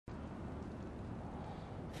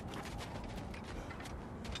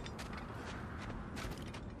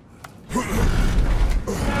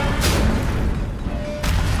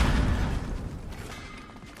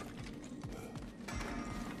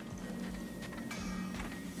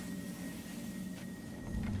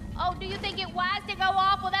Do you think it wise to go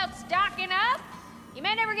off without stocking up? You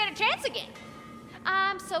may never get a chance again.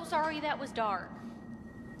 I'm so sorry that was dark.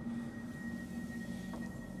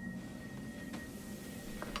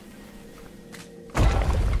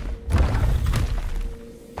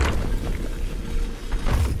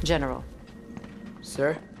 General.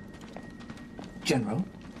 Sir? General?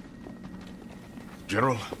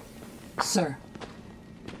 General? Sir.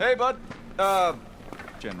 Hey, bud.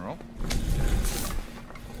 General.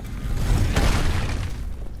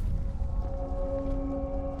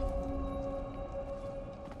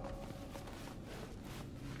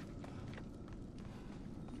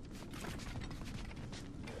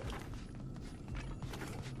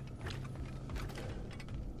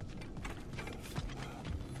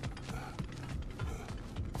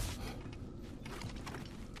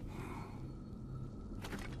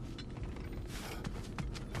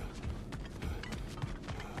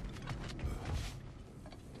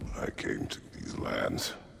 I came to these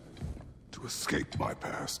lands to escape my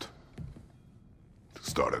past, to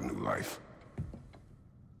start a new life.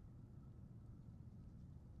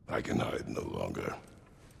 I can hide no longer.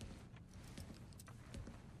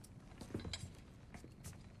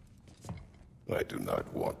 I do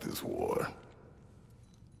not want this war.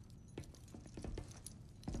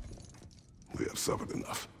 We have suffered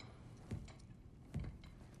enough.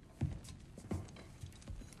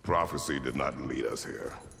 Prophecy did not lead us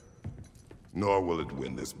here. Nor will it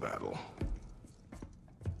win this battle.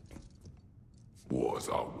 Wars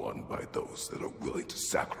are won by those that are willing to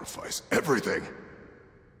sacrifice everything.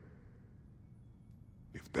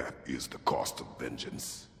 If that is the cost of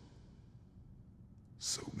vengeance,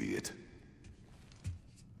 so be it.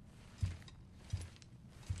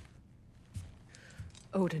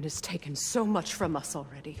 Odin has taken so much from us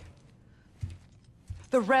already.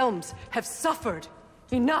 The realms have suffered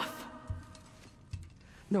enough.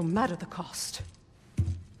 No matter the cost.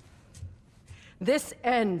 This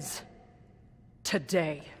ends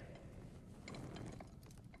today.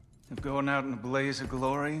 If going out in a blaze of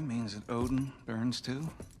glory means that Odin burns too,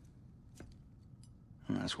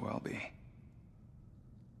 that's where I'll be.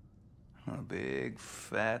 A big,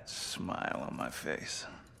 fat smile on my face.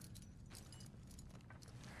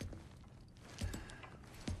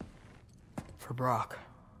 For Brock.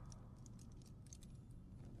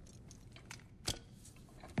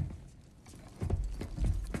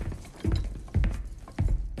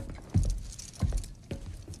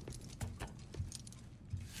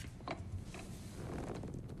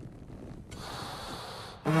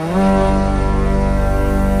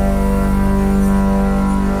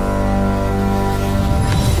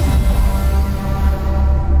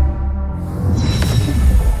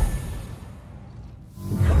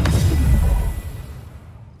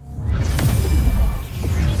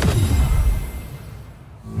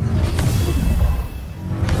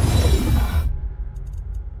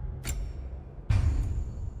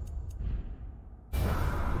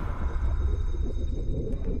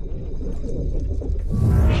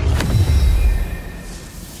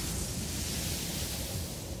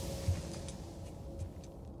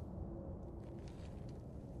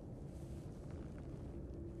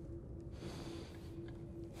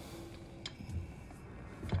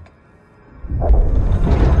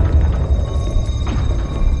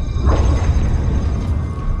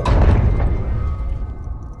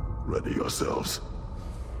 Ready yourselves.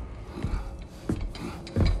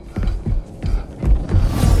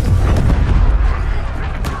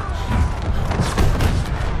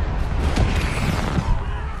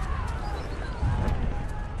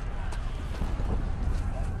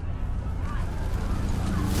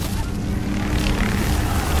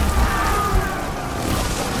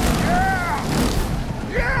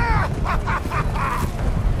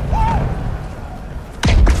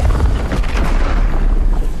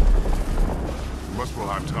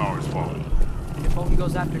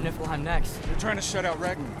 Goes after Niflheim next. They're trying to shut out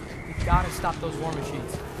Ragnarok. We gotta stop those war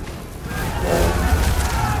machines.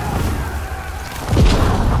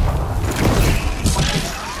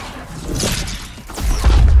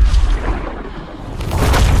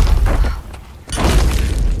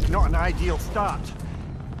 Not an ideal start.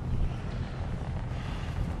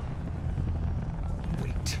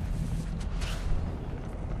 Wait.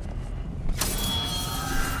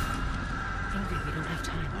 Ingrid, we don't have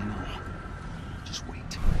time. I know. Just wait.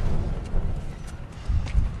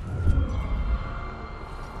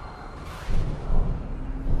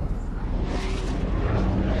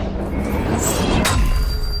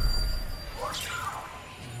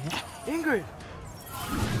 Ingrid!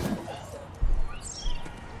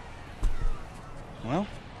 Well,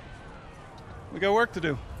 we got work to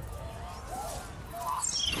do.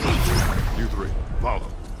 three. Follow.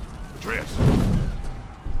 Atreus.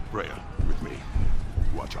 Rhea, with me.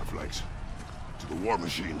 Watch our flanks. To the war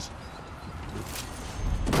machines.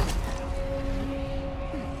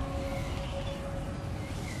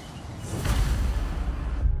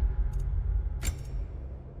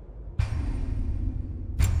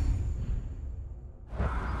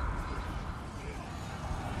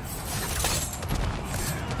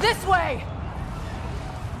 This way!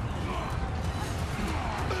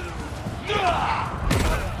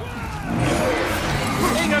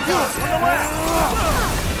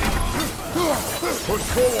 Push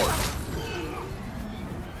forward!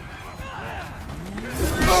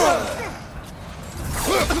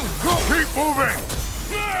 Keep moving!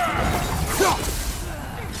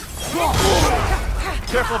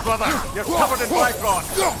 Careful, brother. You're covered in Bifrost.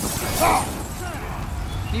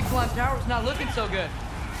 Niflheim Tower's not looking so good.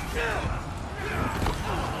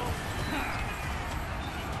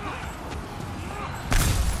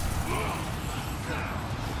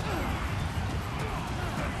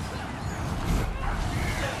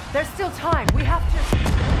 There's still time. We have to...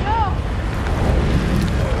 No!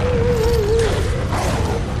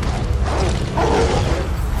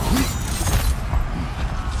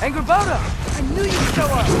 Angrboda! I knew you'd show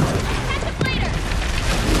up! Catch us later!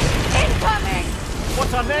 Incoming!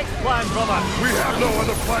 What's our next plan, brother? We have no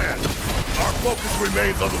other plan. Our focus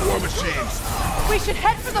remains on the war machines. We should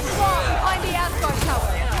head for the flaw behind the Asgard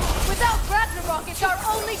Tower. Without Ragnarok, it's our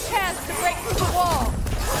only chance to break through the wall.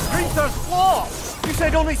 Greaser's Flaw! You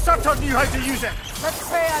said only Surtur knew how to use it! Let's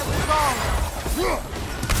pray I was wrong.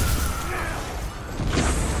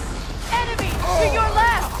 Enemy! To your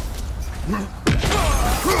left!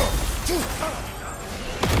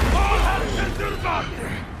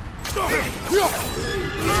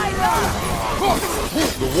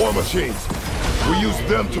 The war machines. We use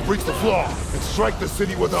them to breach the flaw and strike the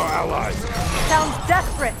city with our allies. Sounds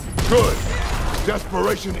desperate. Good.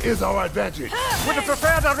 Desperation is our advantage. Would have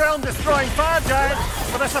preferred a realm-destroying fire giant,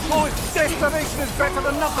 but I suppose desperation is better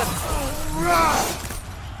than nothing.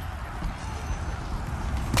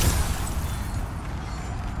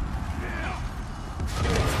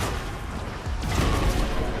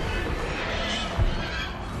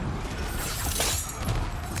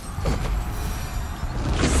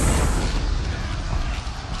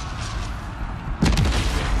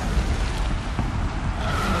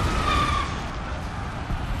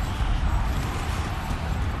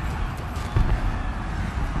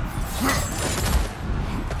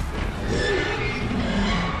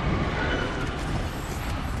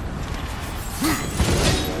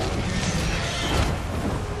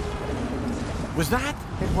 Was that?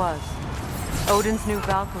 It was. Odin's new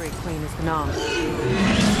Valkyrie queen is Gnom.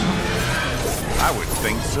 I would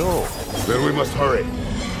think so. Then we must hurry.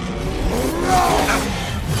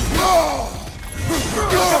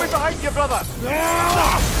 Coming behind you, brother!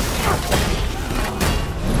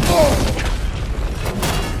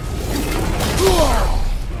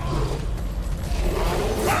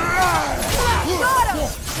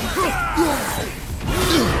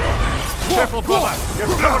 Careful, brother!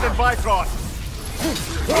 You're covered in Bifrost!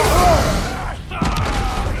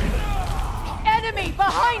 Enemy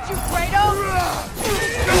behind you, Kratos!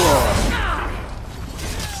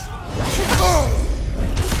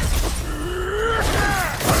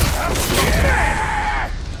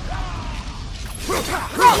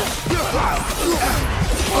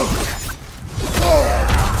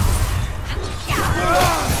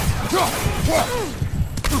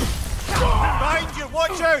 Behind you,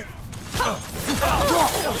 watch out!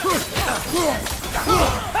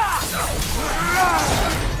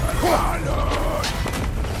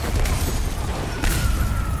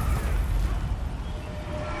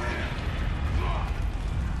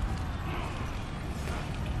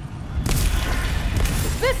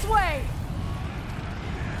 This way!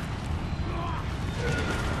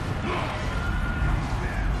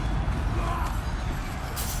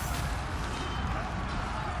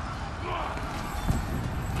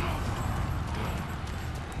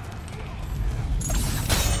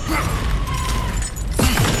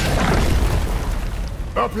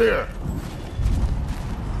 Up here!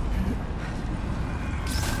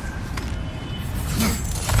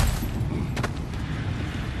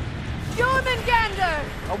 Jormungandr!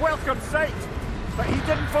 A welcome sight! But he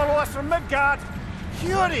didn't follow us from Midgard!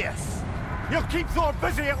 Curious! He'll keep Thor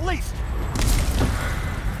busy at least!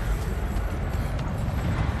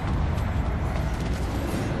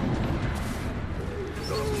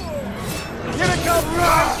 Here it comes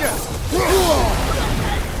behind you!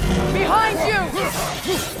 Behind you!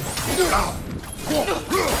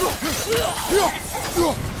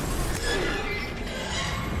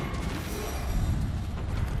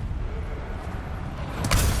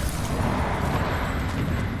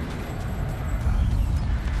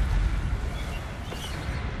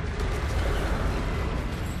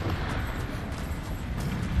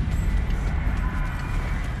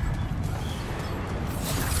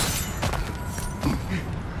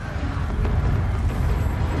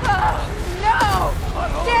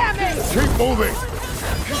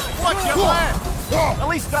 At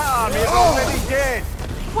least that army is already dead.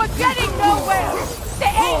 We're getting nowhere! The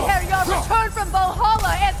Einherjar return from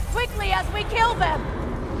Valhalla as quickly as we kill them!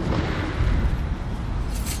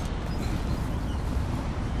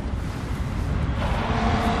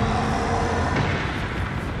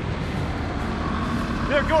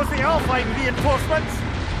 There goes the Alpine reinforcements!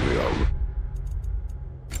 We are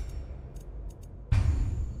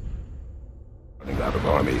running out of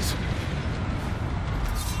armies.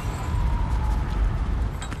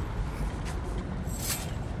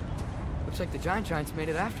 Looks like the Giants made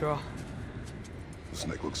it after all. The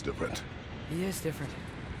snake looks different. He is different.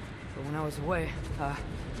 But when I was away,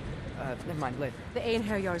 never mind, later. The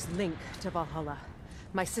Einherjar's link to Valhalla.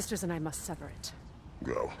 My sisters and I must sever it.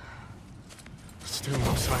 Go. Still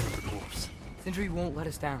no sign of the dwarves. Sindri won't let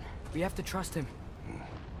us down. We have to trust him.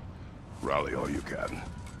 Rally all you can.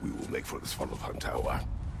 We will make for this funnel hunt tower.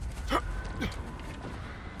 So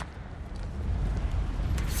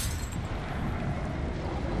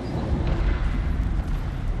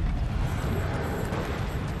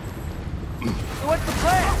what's the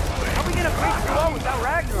plan? How are we gonna break the wall without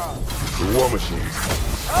Ragnarok? The war machines.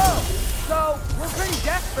 Oh! So, we're pretty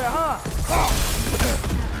desperate, huh?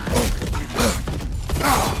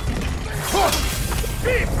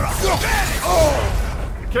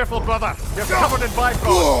 Careful, brother. You're covered in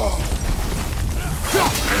byproducts.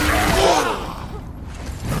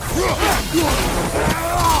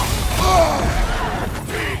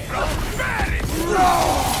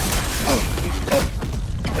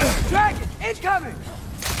 Dragon! Incoming!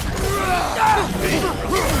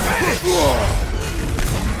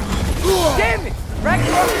 Damn it!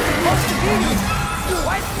 Ragnarok is supposed to be here!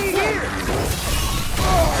 Why is he here?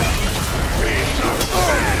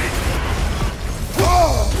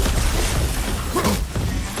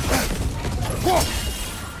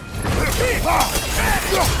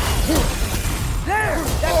 There!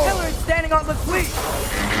 That pillar is standing on the fleet!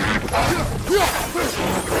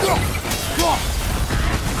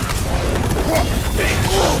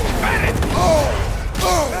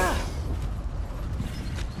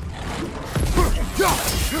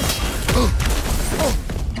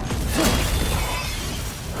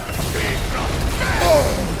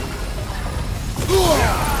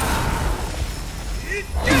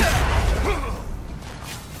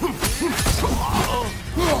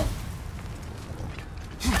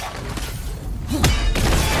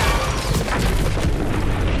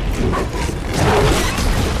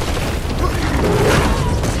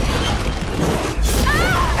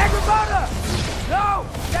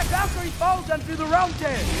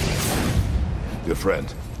 Your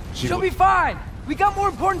friend. She'll be fine! We got more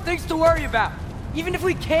important things to worry about! Even if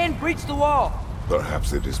we can breach the wall!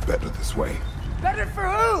 Perhaps it is better this way. Better for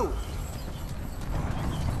who?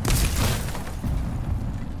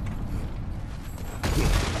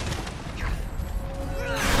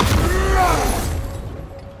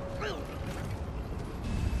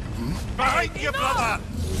 Behind you, brother!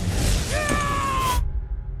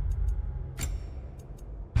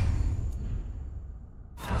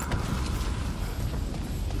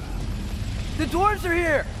 The dwarves are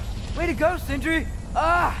here! Way to go, Sindri!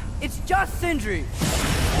 Ah, it's just Sindri!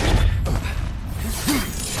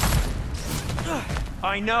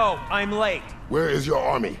 I know, I'm late. Where is your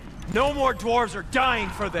army? No more dwarves are dying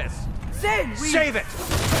for this. Sin, Save it!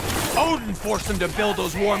 Odin forced them to build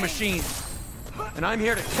those war machines. And I'm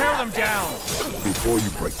here to tear them down. Before you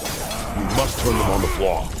break them, we must turn them on the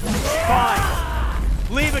floor.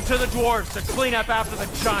 Fine. Leave it to the dwarves to clean up after the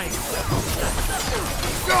giants.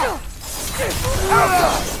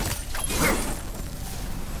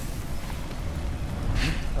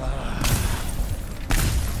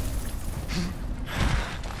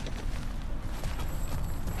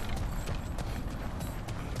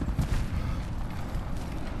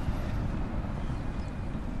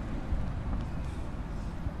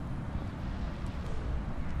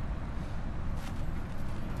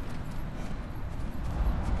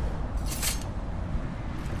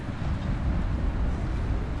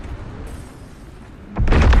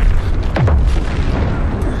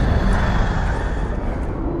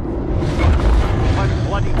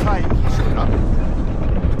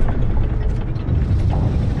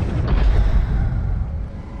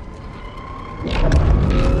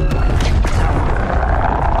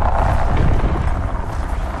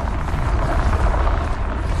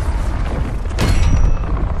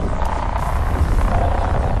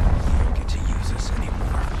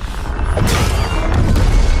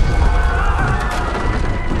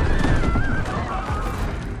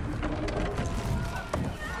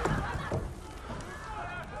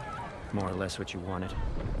 More or less what you wanted.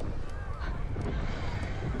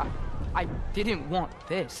 I didn't want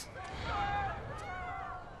this.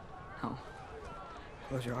 No.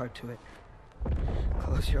 Close your heart to it.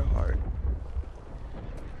 Close your heart.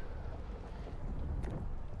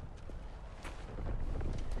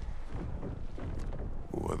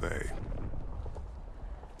 Who are they?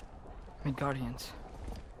 Midgardians.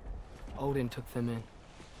 Odin took them in.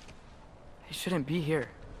 They shouldn't be here.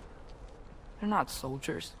 They're not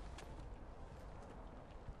soldiers.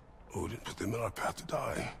 Odin put them in our path to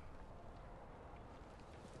die.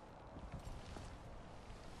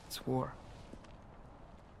 It's war.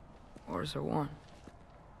 Wars are won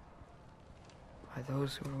by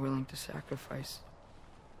those who are willing to sacrifice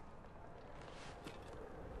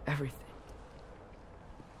everything.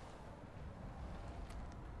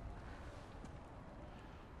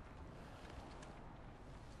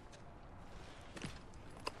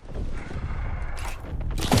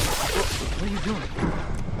 What are you doing?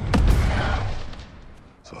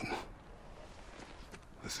 Son,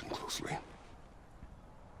 listen closely.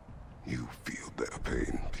 You feel their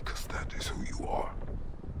pain because that is who you are.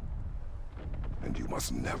 And you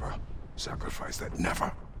must never sacrifice that.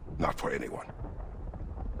 Never. Not for anyone.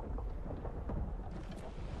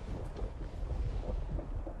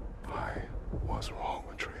 I was wrong,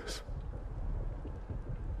 Atreus.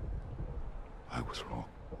 I was wrong.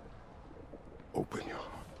 Open your heart.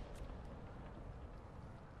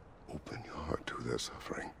 Open your heart to their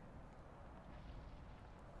suffering.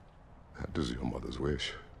 That is your mother's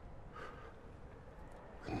wish.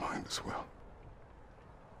 And mine as well.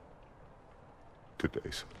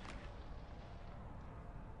 Today, son.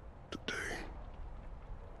 Today,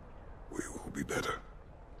 we will be better.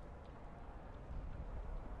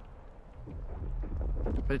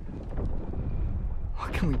 But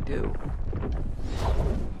what can we do?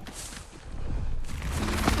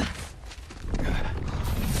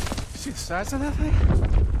 See the size of that thing?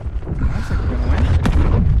 I think we're gonna win.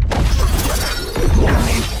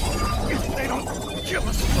 If they don't kill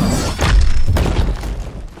us first.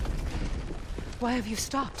 Why have you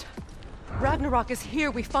stopped? Ragnarok is here.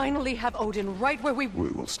 We finally have Odin right where we... We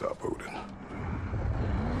will stop Odin.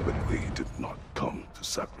 But we did not come to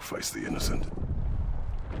sacrifice the innocent.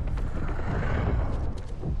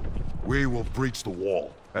 We will breach the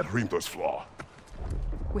wall at Hrimthur's Flaw.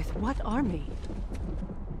 With what army?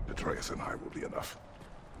 Atreus and I will be enough.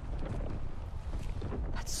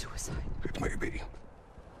 That's suicide. It may be.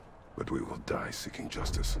 But we will die seeking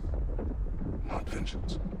justice, not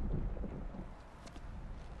vengeance.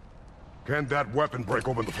 Can that weapon break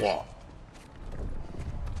open the flaw?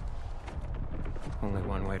 Only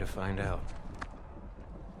one way to find out.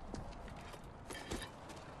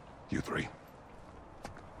 You three.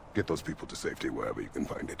 Get those people to safety wherever you can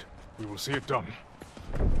find it. We will see it done.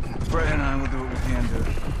 Freya and I will do what we can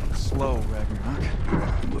to slow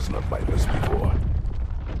Ragnarok. He was not my list before.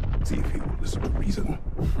 See if he will listen to reason.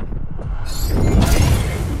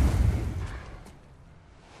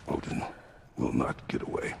 Odin will not get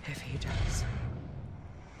away. If he does,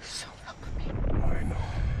 so help me. I know.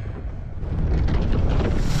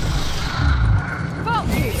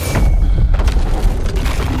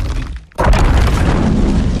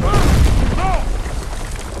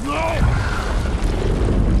 No!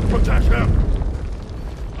 Protect him!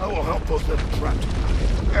 I will help those that are trapped.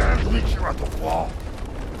 And meet you at the wall.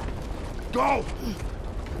 Go!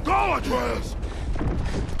 Go, Atreus!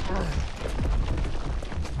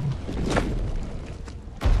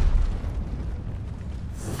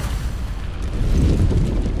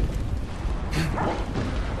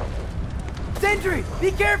 Sentry!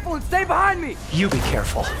 Be careful and stay behind me! You be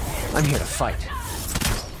careful. I'm here to fight.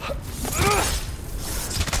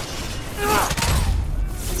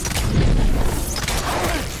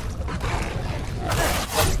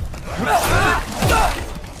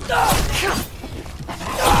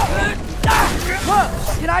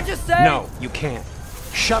 Can I just say? No, you can't.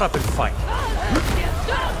 Shut up and fight.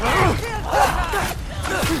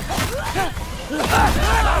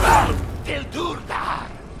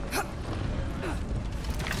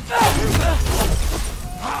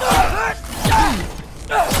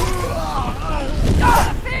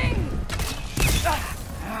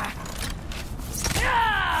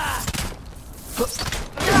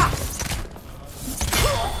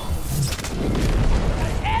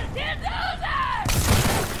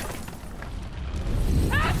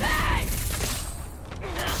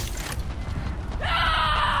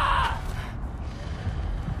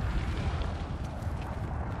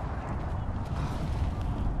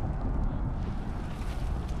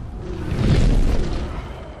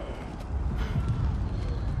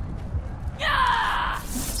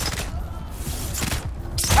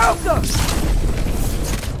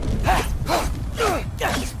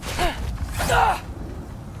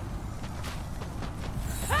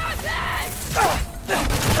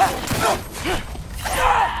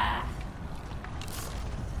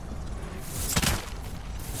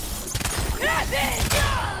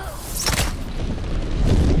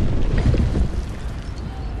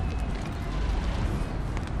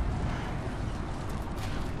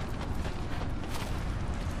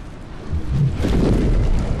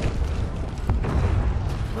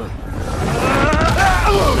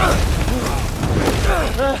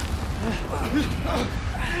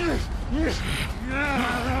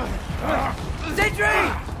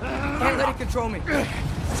 can't let it control me.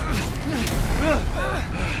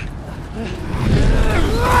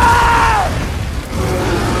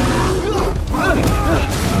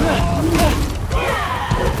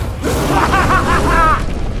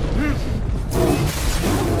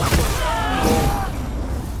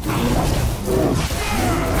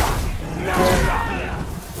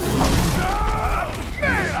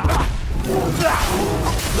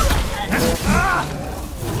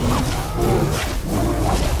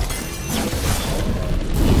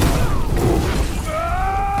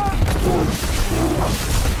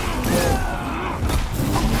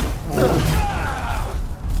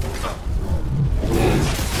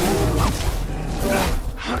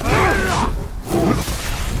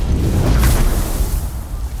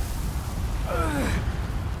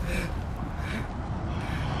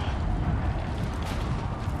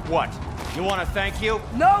 What? You want to thank you?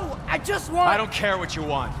 No, I just want... I don't care what you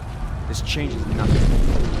want. This changes nothing.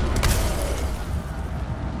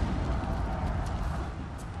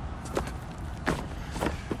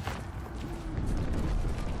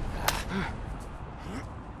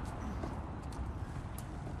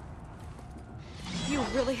 You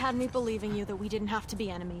really had me believing you that we didn't have to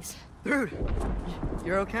be enemies. Dude,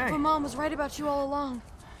 you're okay. My mom was right about you all along.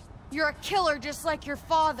 You're a killer just like your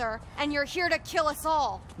father, and you're here to kill us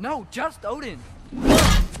all. No, just Odin.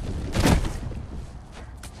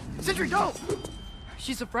 Sentry, don't!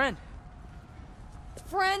 She's a friend.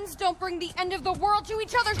 Friends don't bring the end of the world to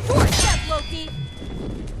each other's doorstep, Loki!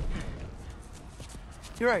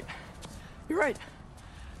 You're right. You're right.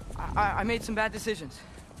 I made some bad decisions.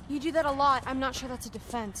 You do that a lot. I'm not sure that's a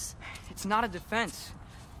defense. It's not a defense.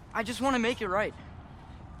 I just want to make it right.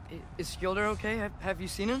 Is Skilder okay? Have you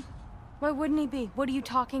seen him? Why wouldn't he be? What are you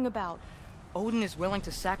talking about? Odin is willing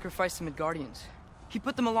to sacrifice the Midgardians. He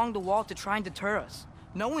put them along the wall to try and deter us,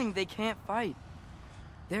 knowing they can't fight.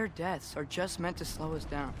 Their deaths are just meant to slow us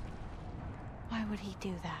down. Why would he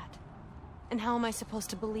do that? And how am I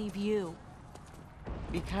supposed to believe you?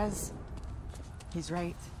 Because he's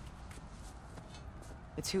right.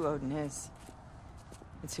 It's who Odin is.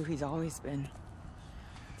 It's who he's always been.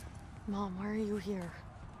 Mom, why are you here?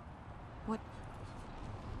 What?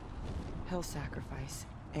 He'll sacrifice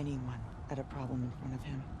anyone at a problem in front of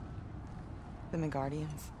him. The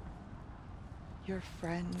Midgardians. Your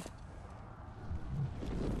friend.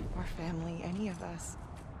 Or family, any of us.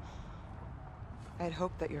 I'd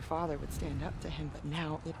hoped that your father would stand up to him, but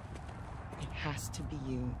now it has to be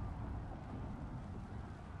you.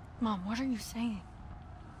 Mom, what are you saying?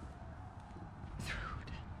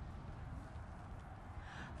 Thrud.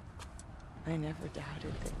 I never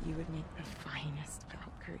doubted that you would make the finest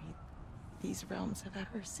Valkyrie these realms have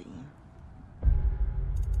ever seen.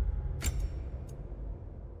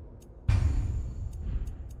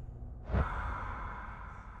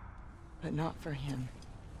 But not for him.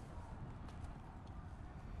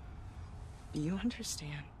 Do you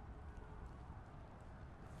understand?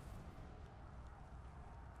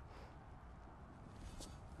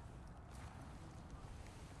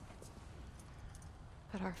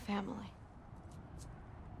 But our family.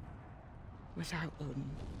 Without Odin,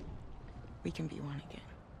 we can be one again.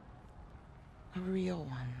 A real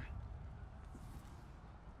one.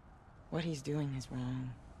 What he's doing is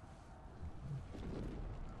wrong.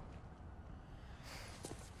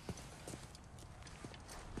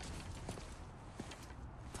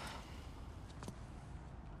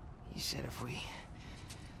 You said if we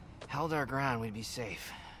held our ground, we'd be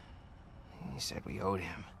safe. You said we owed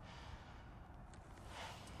him.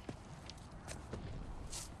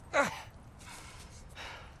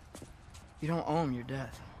 You don't owe him your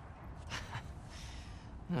death.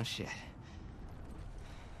 No shit.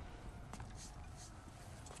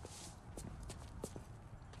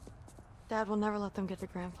 Dad will never let them get to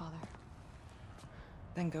grandfather.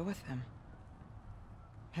 Then go with him.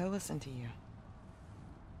 He'll listen to you.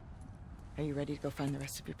 Are you ready to go find the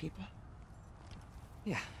rest of your people?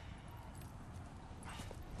 Yeah.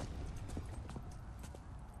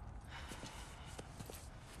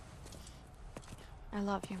 I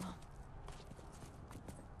love you, Mom.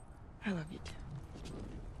 I love you too.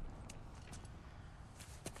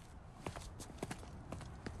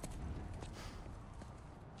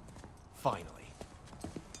 Finally.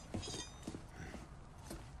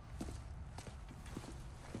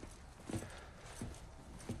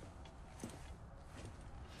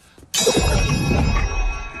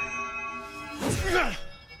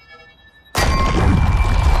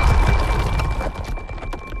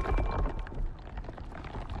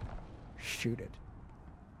 Shoot it.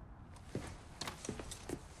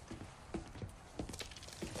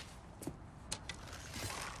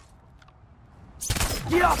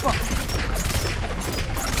 Get off us!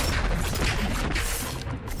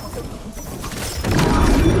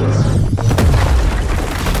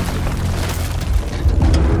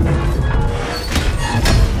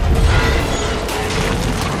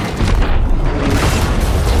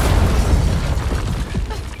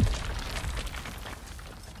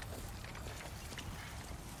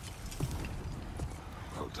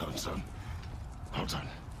 Well done, son. Well done.